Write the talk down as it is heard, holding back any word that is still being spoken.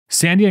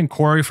Sandy and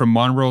Corey from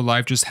Munro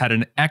Live just had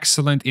an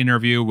excellent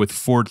interview with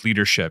Ford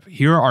leadership.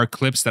 Here are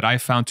clips that I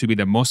found to be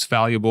the most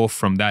valuable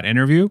from that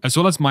interview, as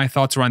well as my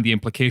thoughts around the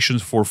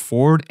implications for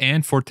Ford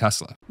and for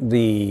Tesla.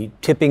 The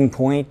tipping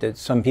point that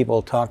some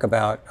people talk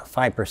about,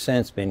 5%,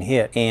 has been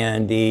hit,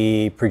 and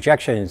the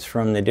projections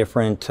from the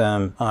different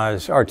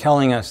are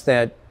telling us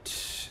that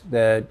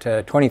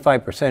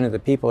 25% of the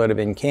people that have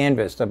been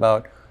canvassed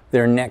about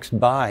their next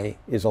buy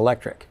is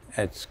electric.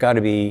 It's got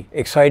to be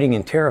exciting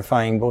and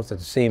terrifying both at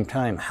the same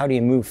time. How do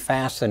you move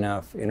fast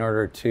enough in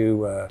order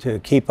to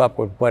keep up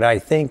with what I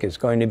think is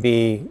going to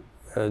be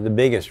the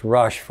biggest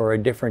rush for a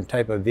different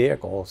type of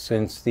vehicle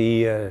since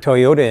the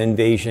Toyota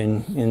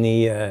invasion in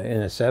the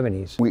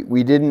 70s?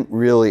 We didn't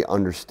really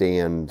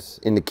understand,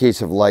 in the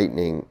case of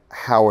Lightning,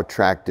 how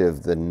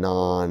attractive the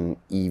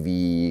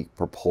non-EV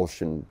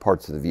propulsion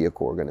parts of the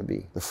vehicle are going to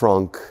be. The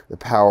frunk, the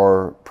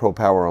power, pro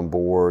power on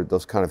board,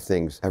 those kind of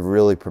things have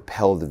really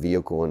propelled the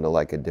vehicle into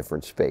like a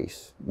different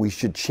space. We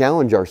should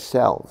challenge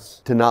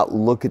ourselves to not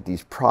look at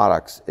these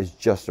products as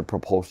just a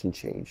propulsion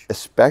change,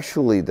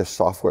 especially the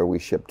software we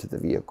ship to the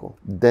vehicle.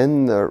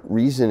 Then the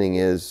reasoning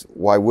is,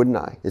 why wouldn't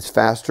I? It's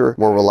faster,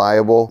 more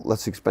reliable,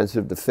 less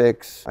expensive to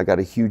fix. I got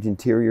a huge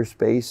interior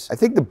space. I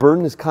think the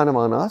burden is kind of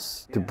on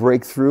us to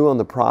break through on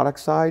the product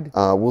side.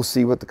 We'll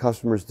see what the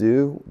customers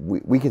do.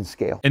 We can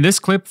scale. In this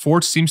clip,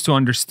 Ford seems to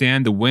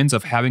understand the wins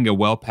of having a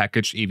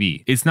well-packaged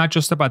EV. It's not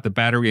just about the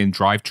battery and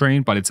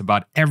drivetrain, but it's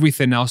about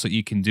everything else that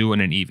you can do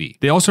in an EV.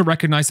 They also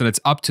recognize that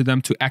it's up to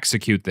them to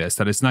execute this,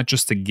 that it's not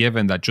just a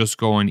given that just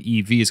going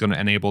EV is going to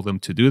enable them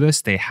to do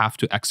this. They have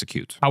to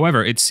execute.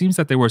 However, it seems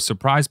that they were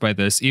surprised by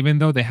this, even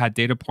though they had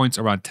data points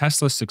around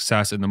Tesla's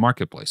success in the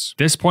marketplace.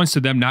 This points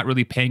to them not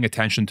really paying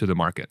attention to the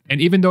market.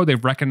 And even though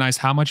they've recognized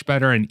how much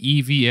better an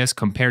EV is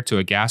compared to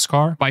a gas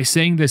car, by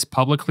saying this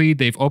publicly,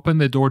 they've opened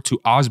the door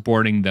to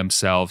Osborning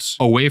themselves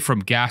away from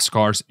gas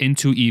cars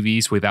into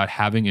EVs without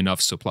having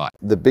enough supply.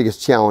 The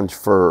biggest challenge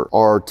for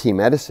our team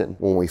Edison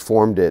when we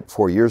formed it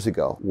 4 years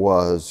ago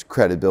was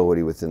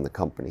credibility within the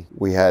company.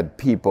 We had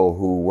people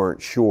who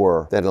weren't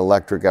sure that an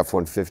electric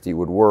F-150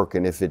 would work,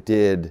 and if it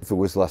did, if it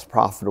was less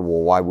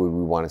profitable, why would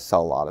we want to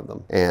sell a lot of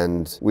them?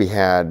 And we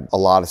had a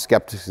lot of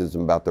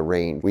skepticism about the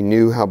range. We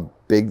knew how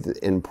big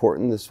and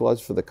important this was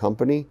for the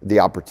company, the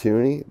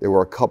opportunity. There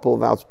were a couple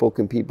of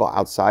outspoken people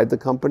outside the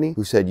company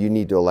who said, you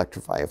need to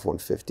electrify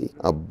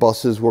F-150.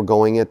 Buses were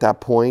going at that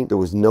point. There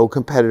was no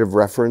competitive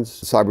reference.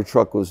 The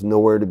Cybertruck was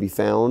nowhere to be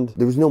found.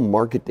 There was no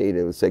market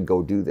data that said,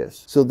 go do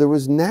this. So there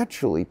was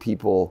naturally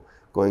people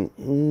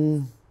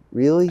going,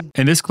 really?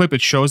 In this clip,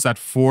 it shows that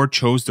Ford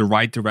chose the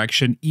right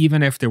direction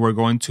even if they were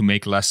going to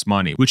make less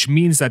money, which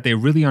means that they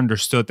really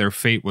understood their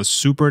fate was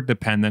super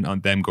dependent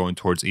on them going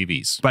towards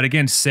EVs. But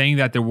again, saying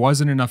that there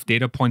wasn't enough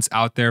data points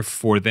out there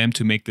for them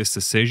to make this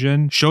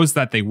decision shows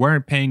that they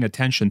weren't paying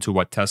attention to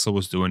what Tesla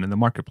was doing in the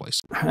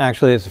marketplace.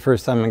 Actually, it's the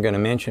first time I'm going to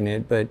mention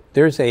it, but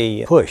there's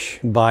a push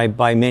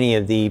by many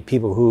of the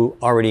people who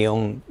already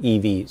own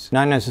EVs.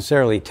 Not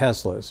necessarily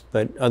Teslas,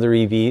 but other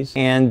EVs.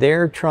 And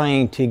they're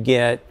trying to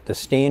get the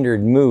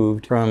standard moved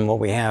from what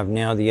we have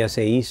now, the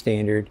SAE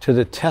standard, to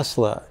the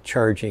Tesla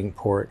charging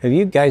port. Have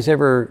you guys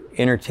ever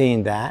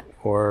entertained that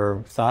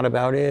or thought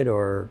about it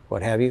or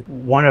what have you?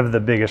 One of the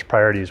biggest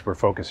priorities we're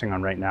focusing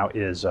on right now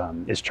is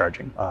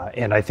charging.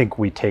 And I think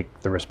we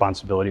take the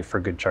responsibility for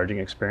good charging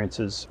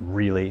experiences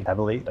really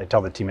heavily. I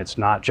tell the team it's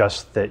not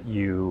just that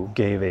you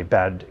gave a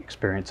bad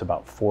experience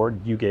about Ford,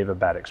 you gave a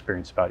bad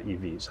experience about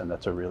EVs, and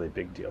that's a really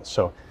big deal.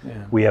 So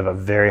we have a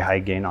very high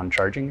gain on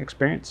charging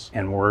experience,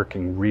 and we're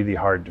working really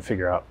hard to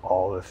figure out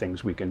all the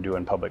things we can do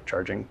in public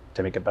charging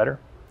to make it better,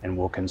 and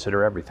we'll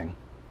consider everything,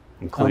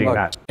 including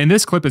that. In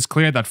this clip, it's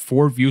clear that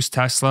Ford views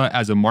Tesla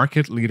as a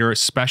market leader,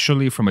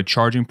 especially from a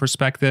charging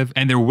perspective,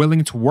 and they're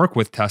willing to work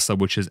with Tesla,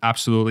 which is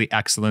absolutely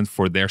excellent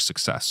for their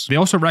success. They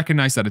also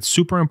recognize that it's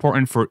super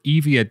important for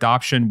EV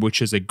adoption,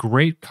 which is a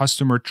great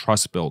customer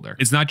trust builder.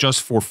 It's not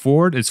just for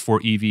Ford, it's for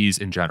EVs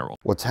in general.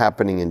 What's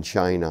happening in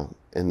China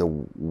and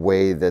the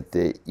way that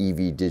the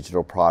EV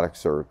digital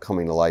products are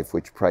coming to life,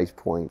 which price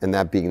point, and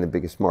that being the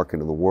biggest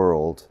market in the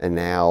world. And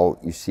now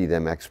you see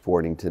them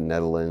exporting to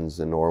Netherlands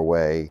and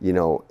Norway. You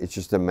know, it's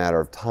just a matter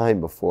of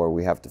time before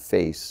we have to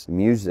face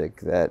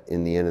music that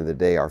in the end of the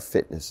day, our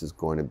fitness is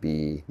going to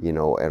be, you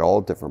know, at all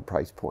different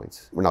price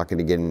points. We're not going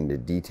to get into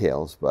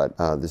details, but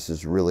this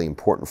is really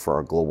important for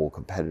our global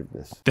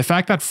competitiveness. The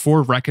fact that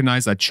Ford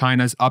recognized that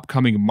China's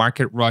upcoming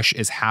market rush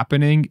is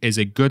happening is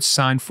a good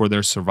sign for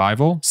their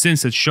survival,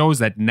 since it shows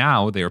that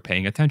now they are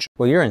paying attention.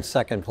 Well, you're in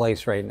second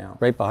place right now,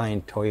 right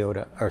behind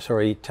Tesla,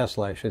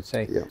 I should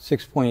say.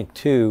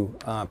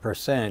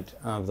 6.2%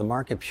 of the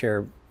market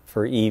share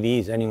for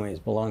EVs anyways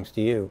belongs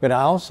to you. But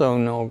I also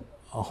know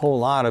a whole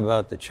lot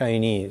about the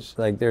Chinese.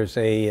 Like there's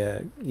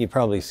you've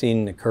probably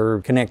seen the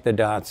curve, connect the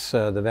dots,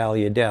 the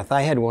valley of death.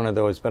 I had one of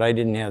those, but I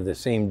didn't have the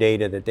same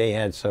data that they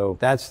had. So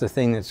that's the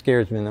thing that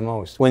scares me the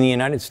most. When the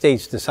United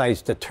States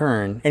decides to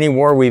turn, any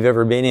war we've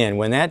ever been in,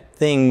 when that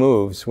thing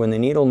moves, when the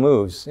needle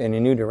moves in a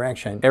new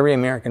direction, every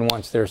American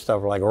wants their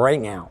stuff like right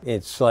now.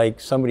 It's like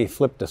somebody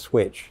flipped a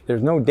switch.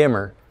 There's no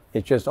dimmer.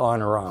 It's just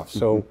on or off.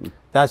 So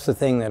that's the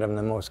thing that I'm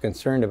the most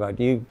concerned about.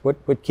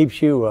 What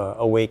keeps you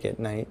awake at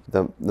night?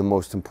 The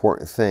most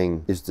important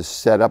thing is to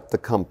set up the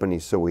company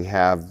so we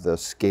have the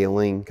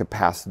scaling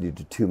capacity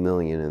to 2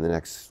 million in the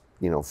next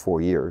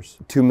 4 years.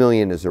 2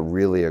 million is a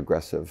really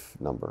aggressive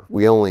number.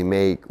 We only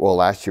make, well,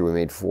 last year we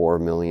made 4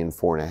 million,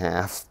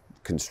 4.5,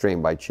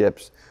 constrained by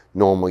chips.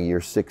 Normal year,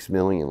 6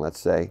 million, let's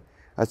say.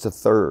 That's a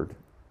third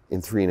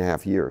in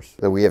 3.5 years.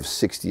 Then we have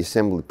 60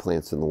 assembly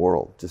plants in the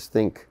world. Just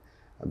think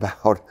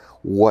about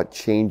what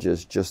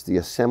changes just the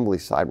assembly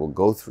side will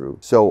go through.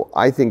 So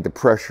I think the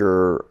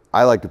pressure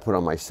I like to put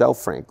on myself,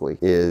 frankly,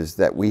 is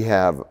that we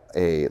have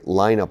a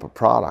lineup of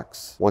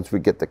products, once we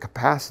get the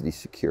capacity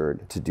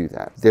secured, to do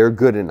that. They're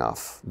good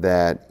enough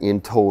that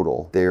in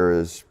total, there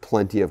is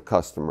plenty of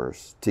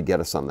customers to get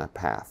us on that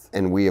path.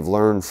 And we have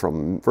learned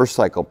from first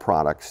cycle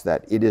products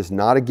that it is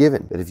not a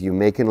given that if you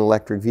make an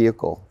electric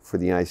vehicle for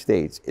the United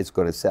States, it's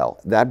going to sell.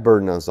 That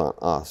burden is on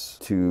us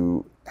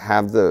to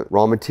have the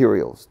raw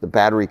materials, the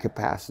battery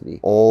capacity,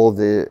 all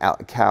the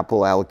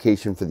capital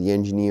allocation for the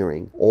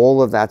engineering,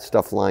 all of that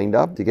stuff lined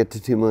up to get to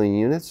 2 million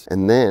units,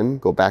 and then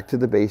go back to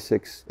the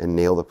basics and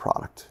nail the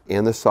product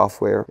and the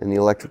software and the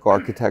electrical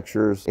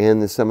architectures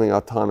and the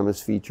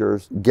semi-autonomous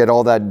features. Get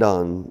all that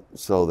done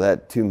so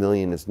that 2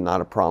 million is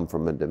not a problem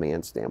from a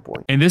demand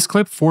standpoint. In this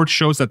clip, Ford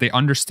shows that they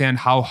understand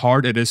how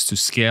hard it is to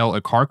scale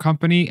a car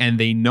company, and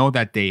they know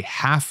that they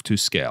have to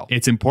scale.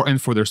 It's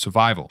important for their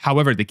survival.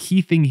 However, the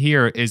key thing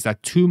here is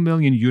that 2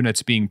 million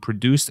units being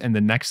produced in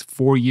the next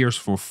 4 years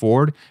for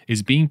Ford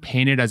is being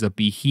painted as a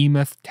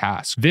behemoth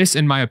task. This,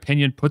 in my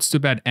opinion, puts to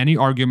bed any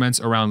arguments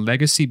around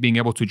legacy being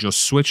able to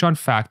just switch on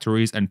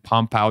factories and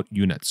pump out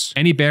units.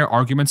 Any bare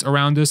arguments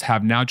around this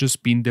have now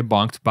just been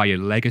debunked by a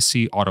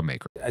legacy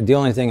automaker. The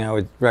only thing I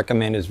would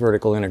recommend is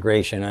vertical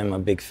integration. I'm a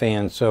big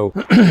fan. So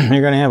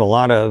you're going to have a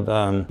lot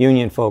of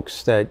union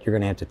folks that you're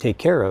going to have to take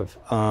care of.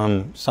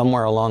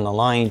 Somewhere along the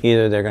line,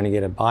 either they're going to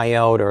get a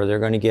buyout or they're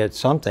going to get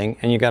something,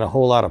 and you got a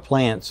whole lot of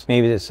plants.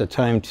 Maybe it's the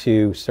time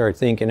to start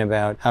thinking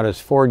about how does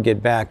Ford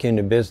get back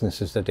into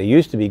businesses that they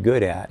used to be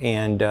good at,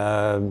 and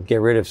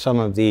get rid of some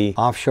of the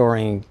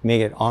offshoring,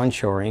 make it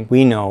onshoring.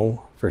 We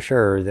know for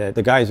sure that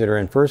the guys that are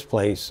in first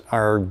place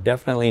are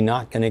definitely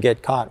not going to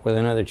get caught with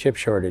another chip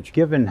shortage.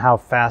 Given how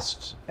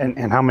fast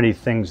and how many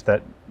things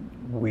that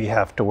we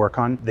have to work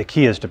on, the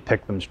key is to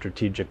pick them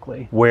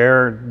strategically.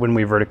 Where, when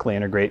we vertically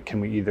integrate, can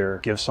we either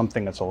give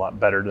something that's a lot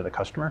better to the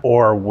customer,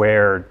 or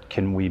where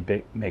can we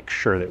make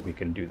sure that we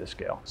can do the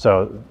scale?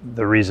 So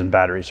the reason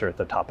batteries are at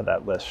the top of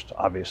that list,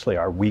 obviously,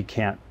 are we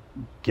can't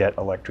get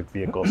electric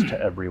vehicles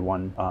to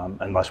everyone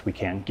unless we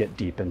can get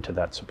deep into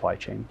that supply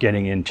chain.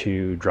 Getting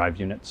into drive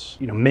units,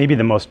 maybe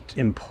the most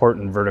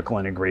important vertical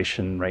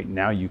integration right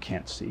now you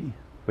can't see,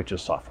 which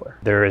is software.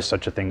 There is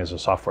such a thing as a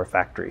software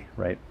factory,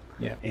 right?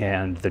 Yeah.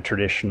 And the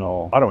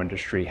traditional auto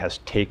industry has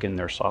taken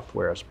their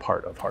software as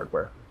part of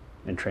hardware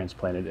and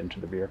transplanted into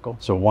the vehicle.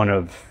 So one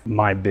of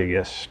my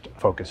biggest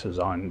focuses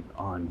on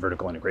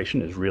vertical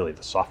integration is really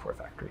the software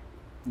factory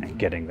and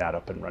getting that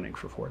up and running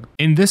for Ford.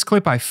 In this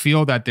clip, I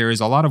feel that there is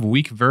a lot of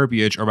weak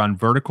verbiage around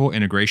vertical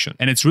integration,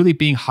 and it's really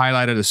being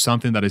highlighted as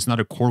something that is not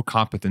a core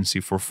competency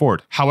for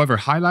Ford. However,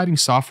 highlighting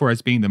software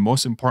as being the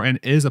most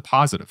important is a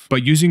positive,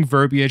 but using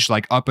verbiage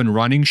like up and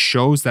running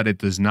shows that it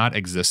does not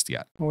exist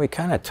yet. Well, we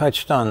kind of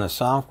touched on the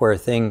software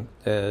thing.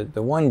 The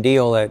one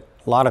deal that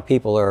a lot of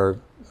people are,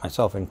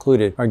 myself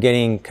included, are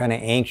getting kind of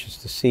anxious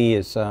to see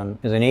is an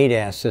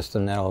ADAS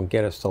system that'll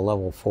get us to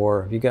level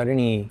 4. Have you got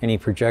any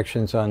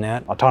projections on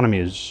that? Autonomy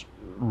is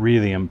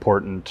really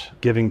important.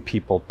 Giving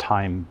people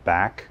time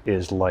back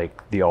is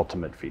like the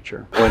ultimate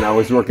feature. When I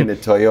was working at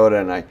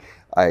Toyota and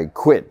I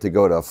quit to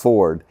go to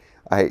Ford,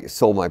 I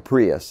sold my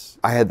Prius.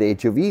 I had the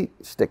HOV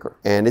sticker,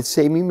 and it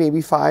saved me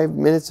maybe 5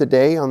 minutes a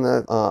day on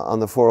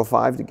the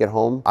 405 to get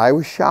home. I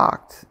was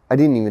shocked. I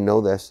didn't even know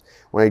this.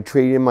 When I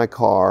traded in my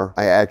car,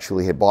 I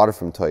actually had bought it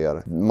from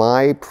Toyota.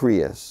 My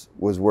Prius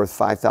was worth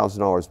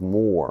 $5,000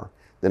 more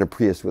than a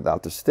Prius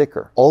without the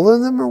sticker. All of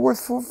them are worth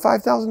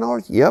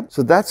 $5,000? Yep.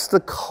 So that's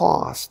the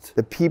cost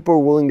that people are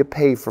willing to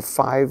pay for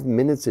 5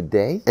 minutes a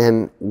day.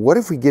 And what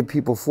if we give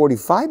people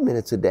 45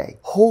 minutes a day?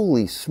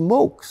 Holy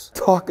smokes.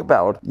 Talk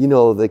about,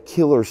 the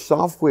killer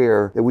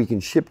software that we can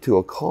ship to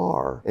a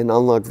car and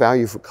unlock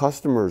value for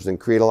customers and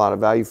create a lot of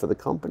value for the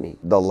company.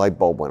 The light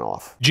bulb went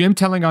off. Jim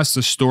telling us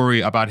the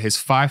story about his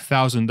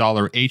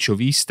 $5,000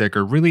 HOV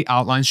sticker really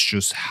outlines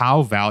just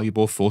how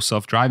valuable full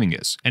self-driving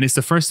is. And it's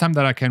the first time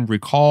that I can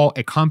recall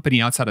a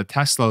company outside of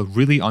Tesla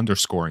really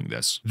underscoring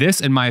this. This,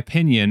 in my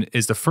opinion,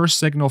 is the first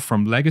signal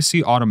from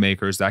legacy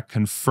automakers that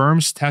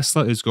confirms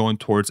Tesla is going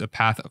towards a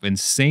path of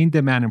insane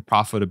demand and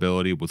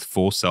profitability with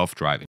full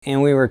self-driving.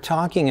 And we were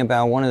talking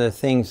about one of the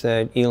things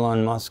that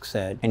Elon Musk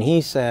said, and he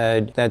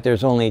said that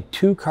there's only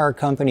 2 car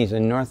companies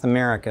in North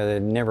America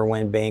that never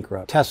went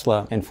bankrupt,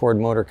 Tesla and Ford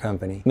Motor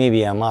Company.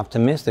 Maybe I'm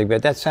optimistic,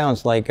 but that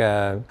sounds like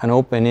an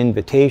open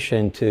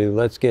invitation to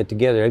let's get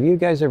together. Have you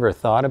guys ever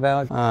thought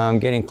about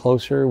getting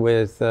closer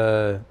with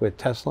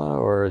Tesla,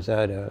 or is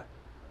that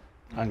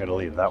I'm going to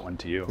leave that one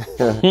to you.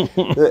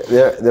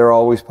 There are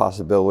always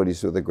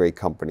possibilities with a great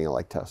company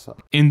like Tesla.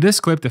 In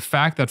this clip, the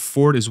fact that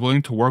Ford is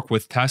willing to work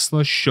with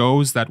Tesla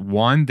shows that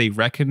one, they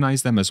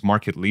recognize them as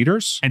market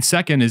leaders, and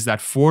second is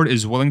that Ford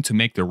is willing to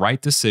make the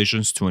right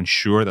decisions to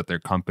ensure that their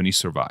company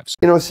survives.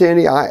 You know,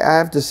 Sandy, I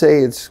have to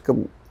say it's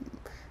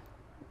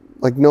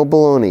like no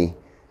baloney.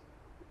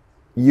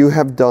 You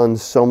have done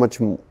so much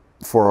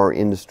for our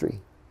industry.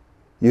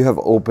 You have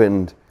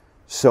opened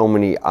so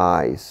many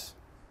eyes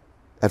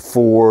at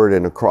Ford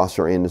and across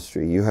our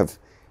industry. You have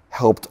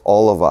helped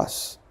all of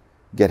us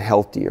get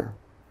healthier.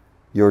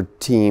 Your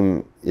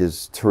team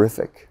is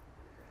terrific.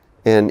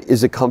 And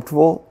is it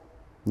comfortable?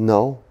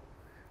 No.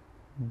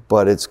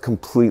 But it's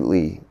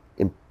completely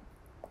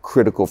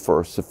critical for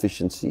our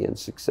sufficiency and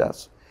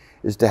success,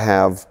 is to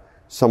have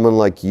someone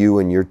like you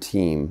and your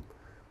team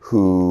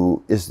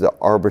who is the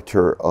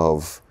arbiter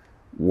of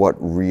what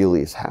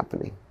really is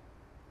happening.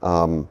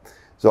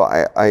 So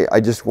I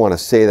just want to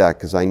say that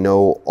because I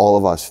know all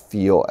of us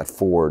at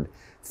Ford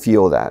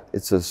feel that.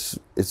 It's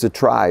a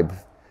tribe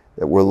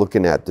that we're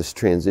looking at this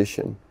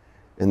transition.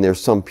 And there's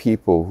some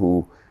people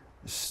who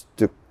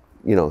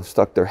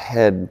stuck their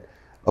head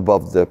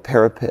above the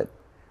parapet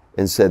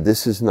and said,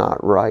 this is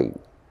not right.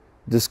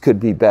 This could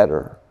be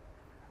better.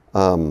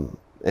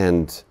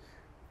 And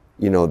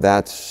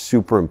that's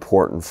super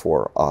important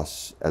for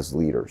us as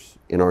leaders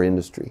in our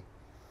industry.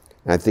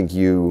 And I think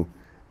you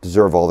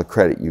deserve all the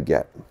credit you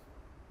get.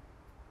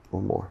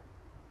 Or more.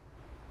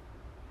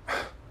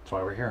 That's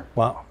why we're here.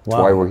 Wow. That's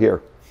why we're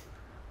here.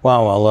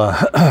 Wow.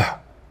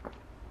 Well,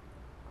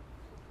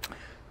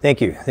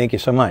 thank you. Thank you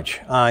so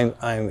much.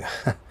 I'm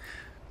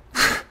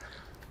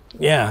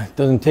yeah, it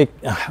doesn't take,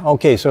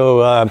 okay,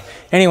 so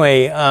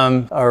anyway,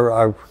 I'm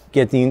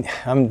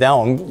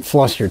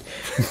flustered.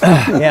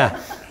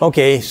 Yeah,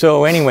 okay,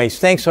 so anyways,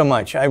 thanks so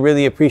much. I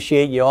really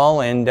appreciate you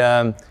all, and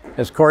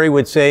as Corey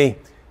would say,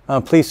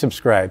 please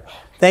subscribe.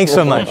 Thanks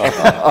so much.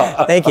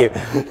 Thank you.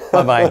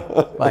 Bye-bye.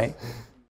 Bye.